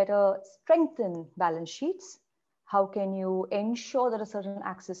 how can you better strengthen balance sheets? How can you ensure that a certain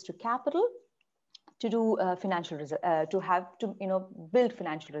access to capital to do build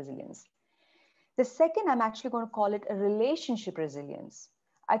financial resilience? The second, I'm actually going to call it a relationship resilience.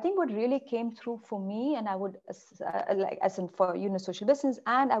 I think what really came through for me, and I would as in for Yunus social business,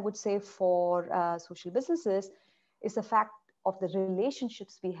 and I would say for social businesses, is the fact of the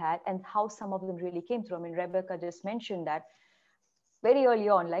relationships we had and how some of them really came through. I mean, Rebecca just mentioned that very early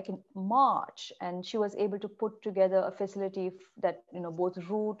on, like in March, and she was able to put together a facility that both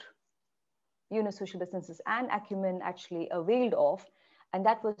Root, Yunus social businesses, and Acumen actually availed of, and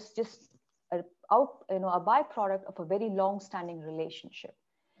that was just a byproduct of a very long-standing relationship.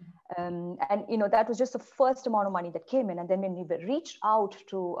 And that was just the first amount of money that came in. And then when we reached out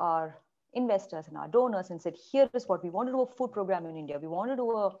to our investors and our donors and said, here is what we want to do, a food program in India, we want to do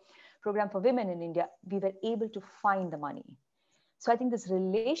a program for women in India, we were able to find the money. So I think this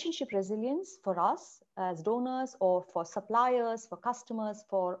relationship resilience for us as donors or for suppliers, for customers,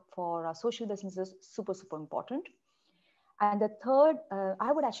 for our social businesses, super, super important. And the third,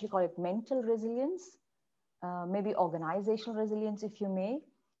 I would actually call it mental resilience, maybe organizational resilience, if you may.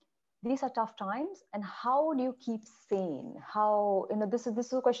 These are tough times, and how do you keep sane? How, this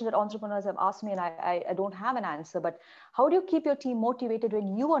is a question that entrepreneurs have asked me, and I don't have an answer, but how do you keep your team motivated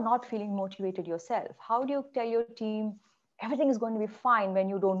when you are not feeling motivated yourself? How do you tell your team everything is going to be fine when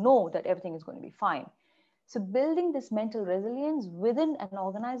you don't know that everything is going to be fine? So building this mental resilience within an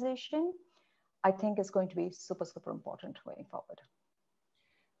organization, I think is going to be super, super important going forward.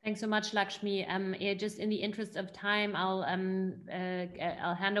 Thanks so much, Lakshmi. Just in the interest of time, I'll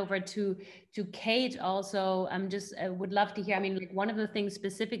hand over to Kate also. Just would love to hear. I mean, like one of the things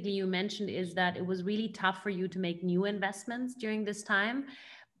specifically you mentioned is that it was really tough for you to make new investments during this time,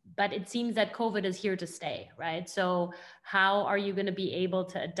 but it seems that COVID is here to stay, right? So how are you going to be able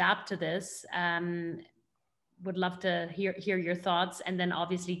to adapt to this? Would love to hear your thoughts, and then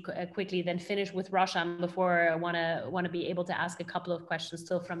obviously quickly then finish with Roshan before I want to be able to ask a couple of questions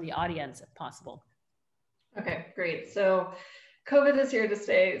still from the audience if possible. Okay, great. So COVID is here to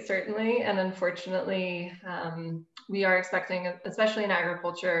stay, certainly, and unfortunately, we are expecting, especially in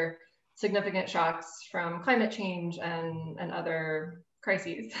agriculture, significant shocks from climate change and other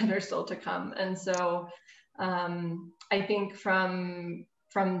crises that are still to come. And so I think from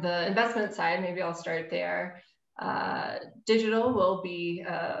the investment side, maybe I'll start there. Digital will be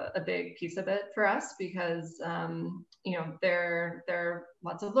a big piece of it for us because you know, there are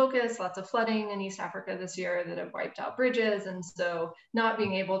lots of locusts, lots of flooding in East Africa this year that have wiped out bridges, and so not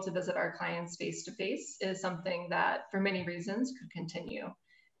being able to visit our clients face to face is something that, for many reasons, could continue.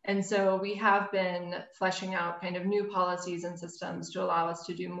 And so we have been fleshing out kind of new policies and systems to allow us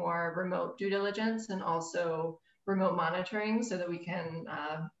to do more remote due diligence and also remote monitoring so that we can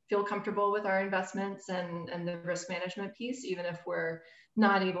feel comfortable with our investments and the risk management piece, even if we're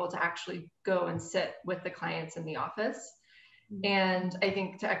not able to actually go and sit with the clients in the office. And I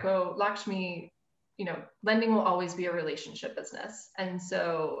think, to echo Lakshmi, you know, lending will always be a relationship business. And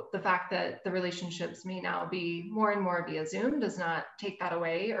so the fact that the relationships may now be more and more via Zoom does not take that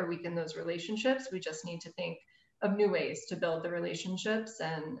away or weaken those relationships. We just need to think of new ways to build the relationships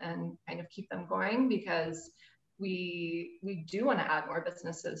and kind of keep them going, because we do want to add more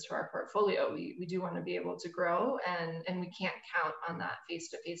businesses to our portfolio. We do want to be able to grow, and we can't count on that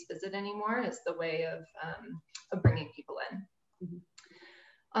face-to-face visit anymore as the way of bringing people in. Mm-hmm.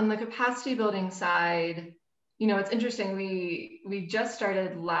 On the capacity building side, you know, it's interesting. We just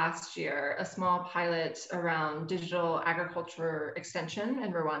started last year a small pilot around digital agriculture extension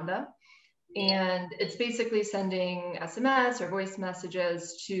in Rwanda. And it's basically sending SMS or voice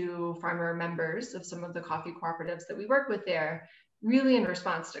messages to farmer members of some of the coffee cooperatives that we work with there, really in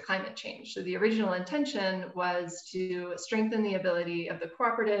response to climate change. So the original intention was to strengthen the ability of the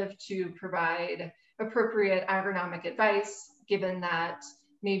cooperative to provide appropriate agronomic advice, given that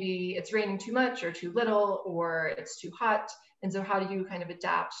maybe it's raining too much or too little, or it's too hot. And so how do you kind of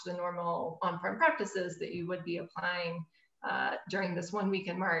adapt to the normal on-farm practices that you would be applying during this 1 week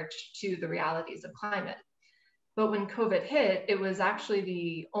in March to the realities of climate? But when COVID hit, it was actually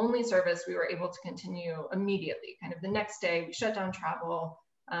the only service we were able to continue immediately. Kind of the next day, we shut down travel.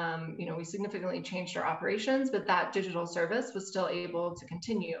 You know, we significantly changed our operations, but that digital service was still able to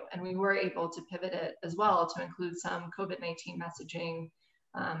continue. And we were able to pivot it as well to include some COVID-19 messaging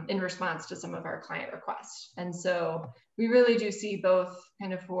in response to some of our client requests. And so we really do see both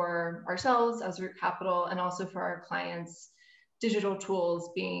kind of for ourselves as Root Capital and also for our clients, digital tools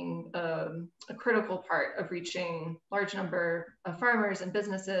being a critical part of reaching large number of farmers and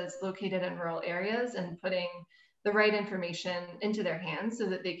businesses located in rural areas and putting the right information into their hands so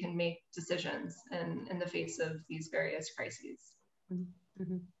that they can make decisions in the face of these various crises.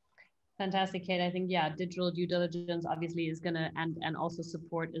 Mm-hmm. Fantastic, Kate. I think, yeah, digital due diligence obviously is going to, and also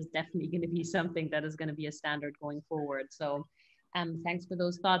support is definitely going to be something that is going to be a standard going forward. So thanks for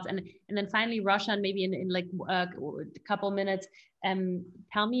those thoughts. And then finally, Roshan, maybe in like a couple minutes,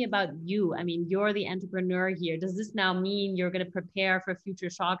 tell me about you. I mean, you're the entrepreneur here. Does this now mean you're going to prepare for future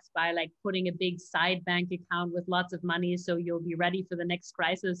shocks by like putting a big side bank account with lots of money so you'll be ready for the next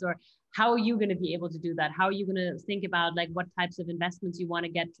crisis? Or how are you going to be able to do that? How are you going to think about like what types of investments you want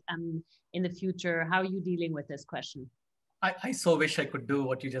to get in the future? How are you dealing with this question? I so wish I could do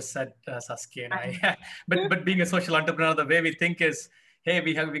what you just said, Saskia. But being a social entrepreneur, the way we think is, hey,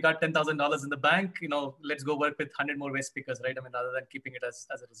 we got $10,000 in the bank. You know, let's go work with 100 more waste pickers, right? I mean, rather than keeping it as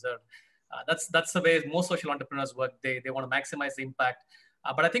a reserve. That's the way most social entrepreneurs work. They want to maximize the impact.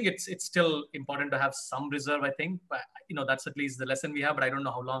 But I think it's still important to have some reserve. I think, but, you know, that's at least the lesson we have. But I don't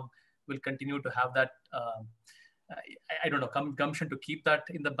know how long we'll continue to have that. I don't know, gumption to keep that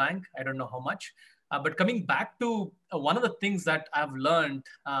in the bank. I don't know how much. But coming back to one of the things that I've learned,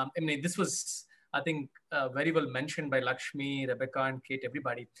 I mean, this was, I think, very well mentioned by Lakshmi, Rebecca, and Kate,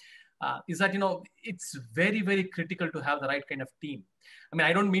 everybody, is that, you know, it's very, very critical to have the right kind of team. I mean,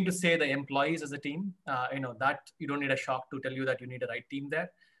 I don't mean to say the employees as a team, you know, that you don't need a shock to tell you that you need a right team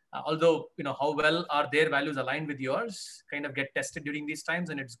there. Although, you know, how well are their values aligned with yours kind of get tested during these times.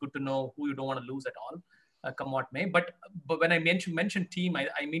 And it's good to know who you don't want to lose at all, come what may. But when I mention team,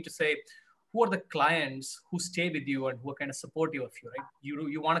 I mean to say, who are the clients who stay with you and who are kind of supportive of you, right?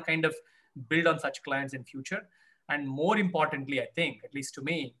 You want to kind of build on such clients in future. And more importantly, I think, at least to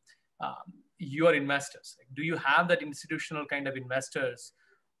me, your investors. Do you have that institutional kind of investors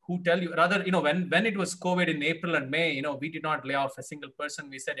who tell you, rather, when it was COVID in April and May, we did not lay off a single person.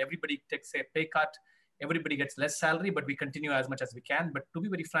 We said everybody takes a pay cut, everybody gets less salary, but we continue as much as we can. But to be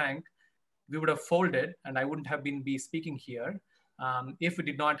very frank, we would have folded and I wouldn't have been speaking here if we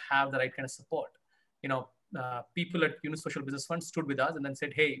did not have the right kind of support. People at Yunus Social Business Fund stood with us and then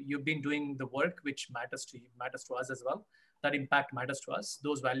said, hey, you've been doing the work which matters to you, matters to us as well. That impact matters to us.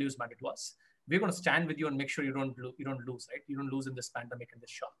 Those values matter to us. We're going to stand with you and make sure you don't lose, right? You don't lose in this pandemic and this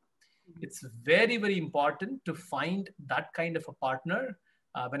shock. It's very, very important to find that kind of a partner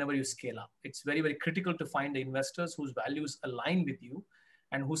whenever you scale up. It's very, very critical to find the investors whose values align with you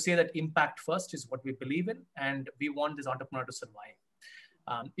and who say that impact first is what we believe in, and we want this entrepreneur to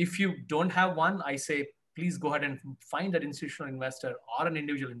survive. If you don't have one, I say, please go ahead and find that institutional investor or an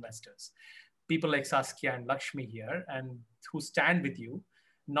individual investors, people like Saskia and Lakshmi here, and who stand with you,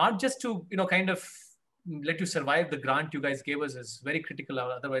 not just to, kind of let you survive. The grant you guys gave us is very critical.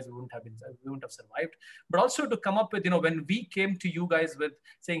 Otherwise we wouldn't have survived, but also to come up with, when we came to you guys with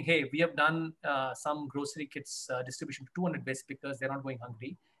saying, hey, we have done some grocery kits distribution to 200 base because they're not going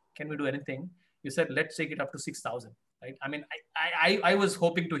hungry. Can we do anything? You said, let's take it up to 6,000, right? I mean, I was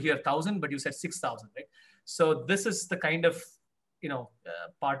hoping to hear 1,000, but you said 6,000, right? So this is the kind of,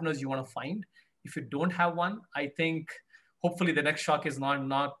 partners you want to find. If you don't have one, I think hopefully the next shock is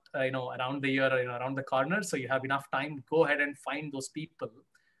not around the year or around the corner. So you have enough time. Go ahead and find those people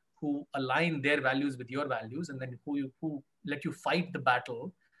who align their values with your values, and then who let you fight the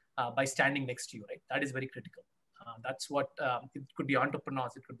battle by standing next to you, right? That is very critical. That's what it could be.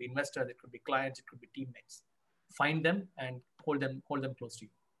 Entrepreneurs, it could be investors, it could be clients, it could be teammates. Find them and hold them close to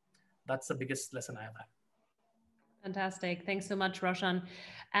you. That's the biggest lesson I have had. Fantastic. Thanks so much, Roshan.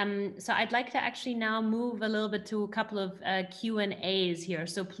 So I'd like to actually now move a little bit to a couple of Q&As here.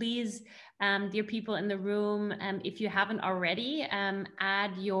 So please, dear people in the room, if you haven't already,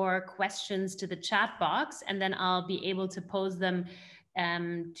 add your questions to the chat box, and then I'll be able to pose them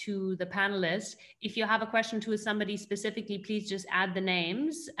to the panelists. If you have a question to somebody specifically, please just add the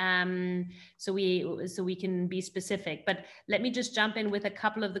names so we can be specific. But let me just jump in with a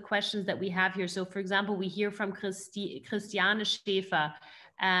couple of the questions that we have here. So for example, we hear from Christiane Schäfer,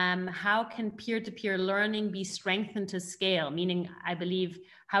 how can peer-to-peer learning be strengthened to scale? Meaning, I believe,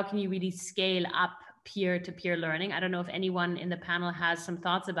 how can you really scale up peer-to-peer learning? I don't know if anyone in the panel has some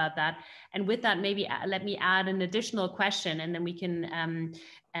thoughts about that. And with that, maybe let me add an additional question, and then we can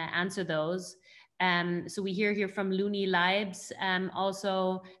answer those. So we hear here from Looney Libes.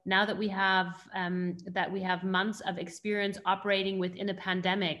 Also, now that we have months of experience operating within a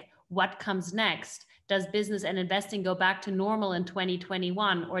pandemic, what comes next? Does business and investing go back to normal in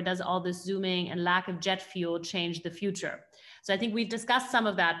 2021, or does all this Zooming and lack of jet fuel change the future? So I think we've discussed some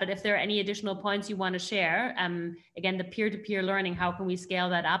of that, but if there are any additional points you want to share, again, the peer-to-peer learning, how can we scale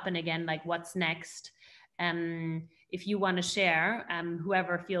that up? And again, like what's next? If you want to share,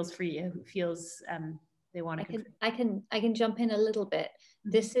 whoever feels free, who feels they want to. I can jump in a little bit.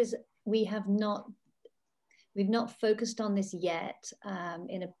 This is, we've not focused on this yet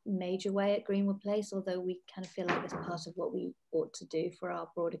in a major way at Greenwood Place, although we kind of feel like it's part of what we ought to do for our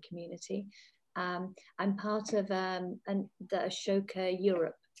broader community. I'm part of the Ashoka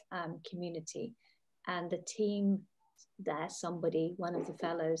Europe community, and the team there, one of the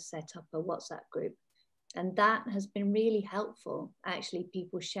fellows set up a WhatsApp group, and that has been really helpful, actually,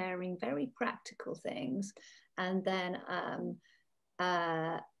 people sharing very practical things. And then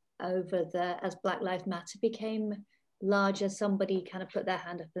as Black Lives Matter became larger, somebody kind of put their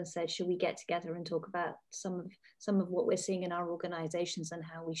hand up and said, should we get together and talk about some of what we're seeing in our organizations and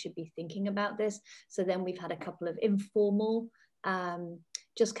how we should be thinking about this? So then we've had a couple of informal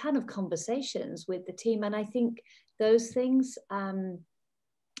just kind of conversations with the team, and I think those things are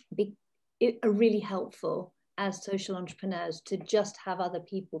really helpful as social entrepreneurs, to just have other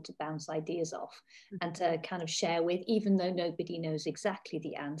people to bounce ideas off and to kind of share with, even though nobody knows exactly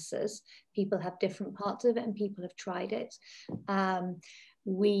the answers. People have different parts of it and people have tried it.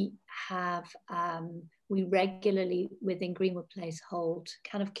 We regularly within Greenwood Place hold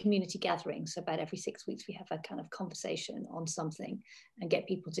kind of community gatherings. So about every 6 weeks we have a kind of conversation on something and get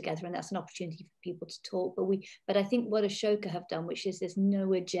people together, and that's an opportunity for people to talk. But I think what Ashoka have done, which is this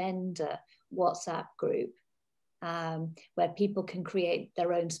no agenda WhatsApp group, where people can create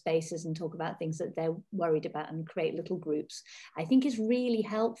their own spaces and talk about things that they're worried about and create little groups, I think is really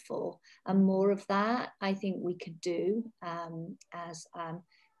helpful. And more of that, I think we could do as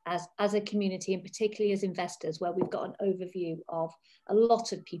as a community, and particularly as investors, where we've got an overview of a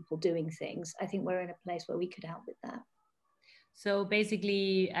lot of people doing things, I think we're in a place where we could help with that. So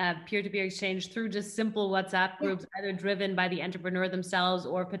basically, peer-to-peer exchange through just simple WhatsApp groups, either driven by the entrepreneur themselves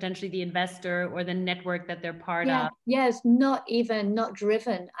or potentially the investor or the network that they're part of. Yes, not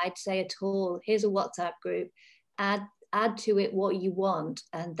driven, I'd say, at all. Here's a WhatsApp group, add to it what you want,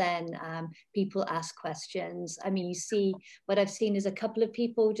 and then people ask questions. I mean, you see, what I've seen is a couple of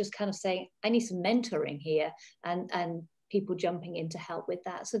people just kind of saying, I need some mentoring here, and people jumping in to help with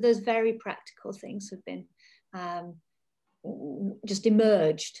that. So those very practical things have been just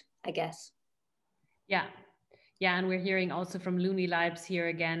emerged, I guess. Yeah, and we're hearing also from Looney Lives here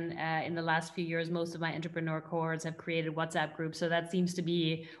again, in the last few years, most of my entrepreneur cohorts have created WhatsApp groups. So that seems to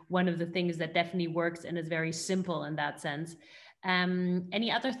be one of the things that definitely works and is very simple in that sense.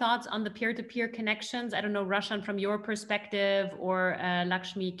 Any other thoughts on the peer-to-peer connections? I don't know, Rashan, from your perspective, or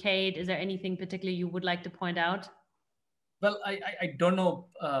Lakshmi, Kate, is there anything particularly you would like to point out? Well, I don't know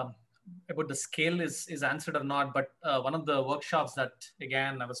about the scale is answered or not, but one of the workshops that,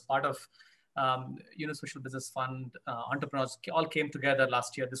 again, I was part of, Social Business Fund, entrepreneurs all came together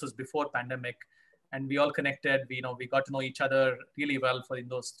last year. This was before pandemic, and we all connected. We got to know each other really well for in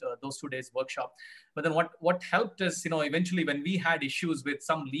those 2 days workshop. But then what helped is, eventually when we had issues with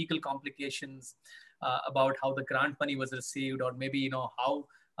some legal complications about how the grant money was received, or maybe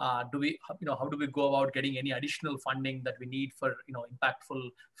how do we go about getting any additional funding that we need for impactful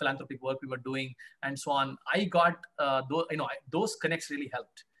philanthropic work we were doing, and so on. I got those connects really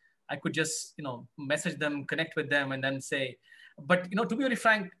helped. I could just message them, connect with them, and then say. But to be very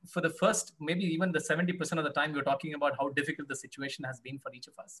frank, for the first maybe even the 70% of the time, we're talking about how difficult the situation has been for each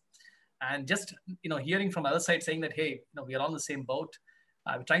of us, and just hearing from other side saying that, hey, we are on the same boat.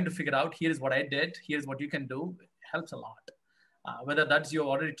 We're trying to figure out. Here is what I did. Here's what you can do. Helps a lot. Whether that's you've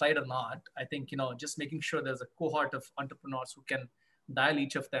already tried or not, I think just making sure there's a cohort of entrepreneurs who can dial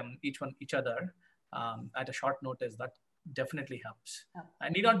each other at a short notice, that definitely helps.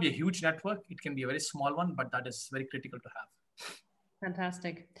 It need not be a huge network; it can be a very small one, but that is very critical to have.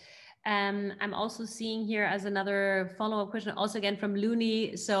 Fantastic. I'm also seeing here as another follow-up question, also again from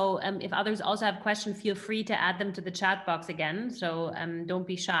Looney. So if others also have questions, feel free to add them to the chat box again. So don't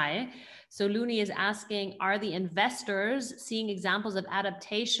be shy. So Looney is asking, are the investors seeing examples of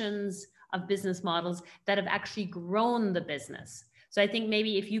adaptations of business models that have actually grown the business? So I think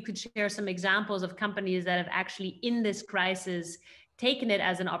maybe if you could share some examples of companies that have actually in this crisis taken it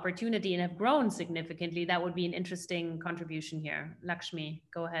as an opportunity and have grown significantly, that would be an interesting contribution here. Lakshmi,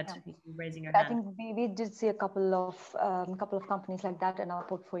 go ahead. Yeah. Raising your hand. I think we did see a couple of companies like that in our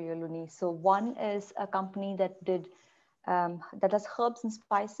portfolio, Looney. So one is a company that did that does herbs and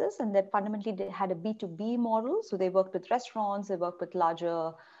spices, and that fundamentally they had a B2B model. So they worked with restaurants, they worked with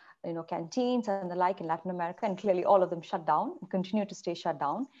larger canteens and the like in Latin America, and clearly all of them shut down and continue to stay shut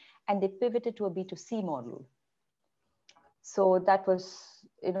down, and they pivoted to a B2C model. So that was,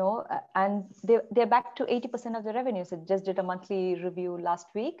 and they're back to 80% of the revenues. It just did a monthly review last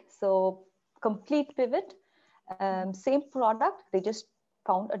week. So complete pivot, same product, they just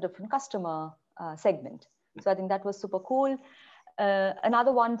found a different customer segment. So I think that was super cool.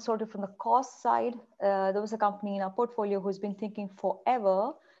 Another one sort of from the cost side, there was a company in our portfolio who's been thinking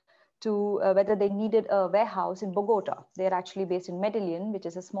forever to whether they needed a warehouse in Bogota. They're actually based in Medellin, which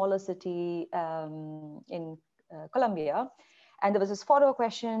is a smaller city in Colombia. And there was this follow-up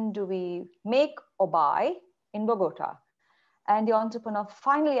question, do we make or buy in Bogota? And the entrepreneur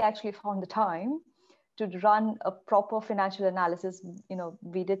finally actually found the time to run a proper financial analysis.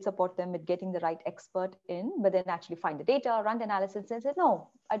 We did support them with getting the right expert in, but then actually find the data, run the analysis, and said, no,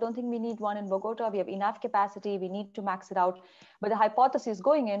 I don't think we need one in Bogota. We have enough capacity. We need to max it out. But the hypothesis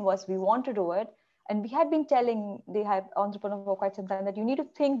going in was we want to do it. And we had been telling the entrepreneur for quite some time that you need to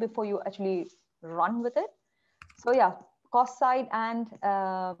think before you actually run with it. So yeah, cost side and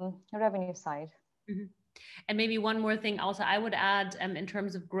revenue side. Mm-hmm. And maybe one more thing also I would add in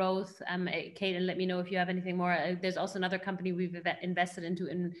terms of growth, Kate, and let me know if you have anything more. There's also another company we've invested into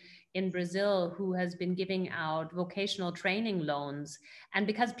in Brazil who has been giving out vocational training loans. And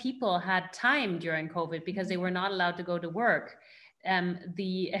because people had time during COVID, because they were not allowed to go to work,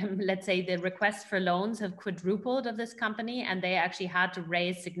 let's say the requests for loans have quadrupled of this company, and they actually had to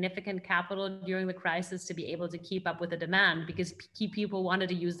raise significant capital during the crisis to be able to keep up with the demand, because key people wanted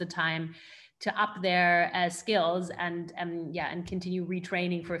to use the time to up their skills and continue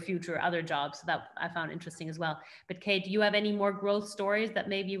retraining for future other jobs. So that I found interesting as well. But Kate, do you have any more growth stories that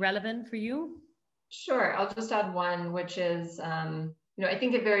may be relevant for you? Sure, I'll just add one, which is I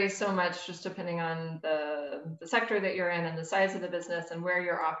think it varies so much just depending on the sector that you're in and the size of the business and where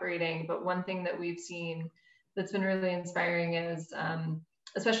you're operating. But one thing that we've seen that's been really inspiring is,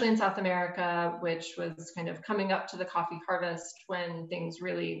 especially in South America, which was kind of coming up to the coffee harvest when things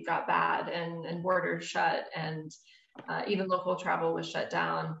really got bad and borders shut and even local travel was shut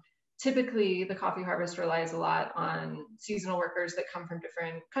down. Typically, the coffee harvest relies a lot on seasonal workers that come from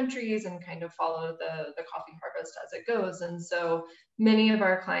different countries and kind of follow the coffee harvest as it goes. And so many of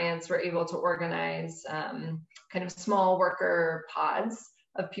our clients were able to organize kind of small worker pods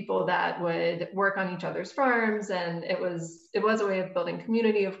of people that would work on each other's farms. And it was a way of building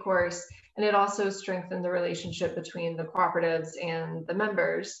community, of course. And it also strengthened the relationship between the cooperatives and the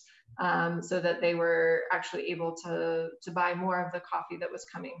members. So that they were actually able to buy more of the coffee that was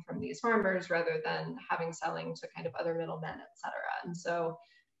coming from these farmers rather than selling to kind of other middlemen, et cetera. And so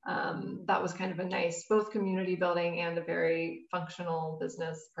that was kind of a nice, both community building and a very functional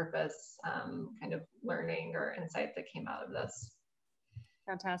business purpose kind of learning or insight that came out of this.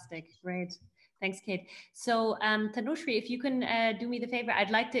 Fantastic, great. Thanks, Kate. So Tanushree, if you can do me the favor,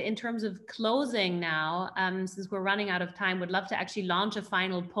 I'd like to, in terms of closing now, since we're running out of time, would love to actually launch a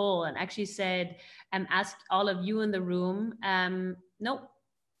final poll and actually ask all of you in the room, nope,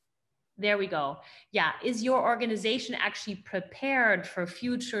 there we go. Yeah, is your organization actually prepared for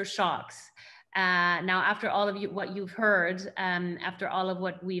future shocks? Now, after all of what you've heard, after all of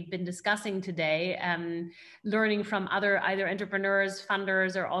what we've been discussing today, learning from either entrepreneurs,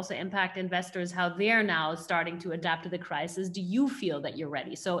 funders, or also impact investors, how they're now starting to adapt to the crisis, do you feel that you're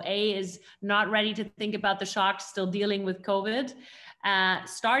ready? So A is not ready to think about the shocks, still dealing with COVID,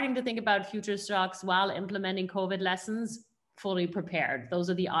 starting to think about future shocks while implementing COVID lessons, fully prepared. Those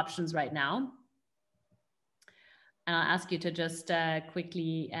are the options right now. And I'll ask you to just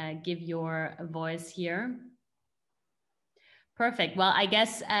quickly give your voice here. Perfect. Well, I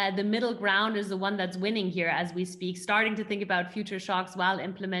guess the middle ground is the one that's winning here as we speak, starting to think about future shocks while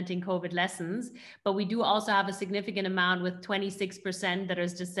implementing COVID lessons. But we do also have a significant amount with 26% that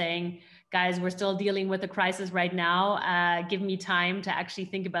is just saying, guys, we're still dealing with a crisis right now. Give me time to actually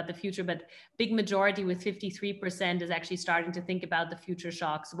think about the future. But big majority with 53% is actually starting to think about the future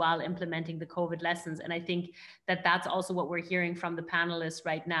shocks while implementing the COVID lessons. And I think that that's also what we're hearing from the panelists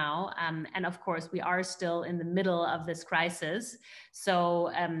right now. And of course, we are still in the middle of this crisis.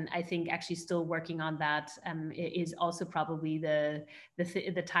 So I think actually still working on that is also probably the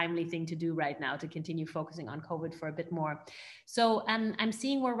timely thing to do right now, to continue focusing on COVID for a bit more. So I'm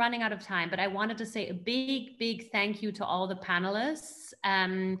seeing we're running out of time, but I wanted to say a big thank you to all the panelists.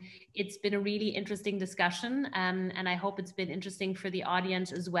 It's been a really interesting discussion, and I hope it's been interesting for the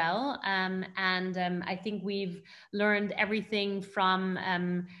audience as well. I think we've learned everything from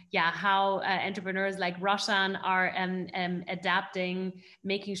how entrepreneurs like Roshan are adapting,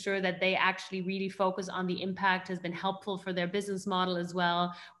 making sure that they actually really focus on the impact has been helpful for their business model as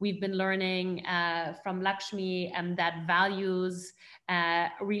well. We've been learning from Lakshmi that values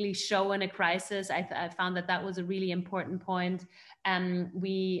really show in a crisis. I found that was a really important point.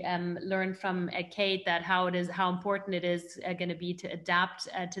 We learned from Kate that how important it is going to be to adapt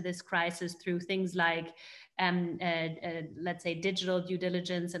to this crisis through things like let's say digital due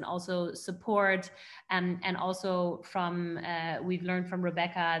diligence and also support, and also from we've learned from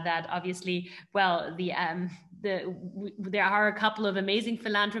Rebecca that obviously, well, there are a couple of amazing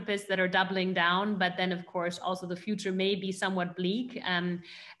philanthropists that are doubling down, but then of course also the future may be somewhat bleak.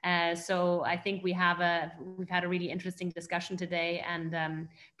 So I think we've had a really interesting discussion today, and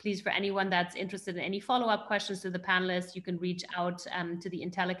please, for anyone that's interested in any follow-up questions to the panelists, you can reach out to the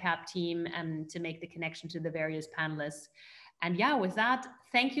IntelliCap team to make the connection to the various panelists. And yeah, with that,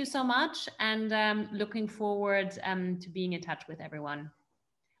 thank you so much, and looking forward to being in touch with everyone.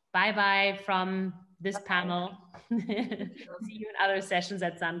 Bye-bye from this panel. See you in other sessions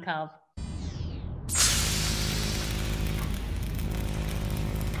at SunCalv.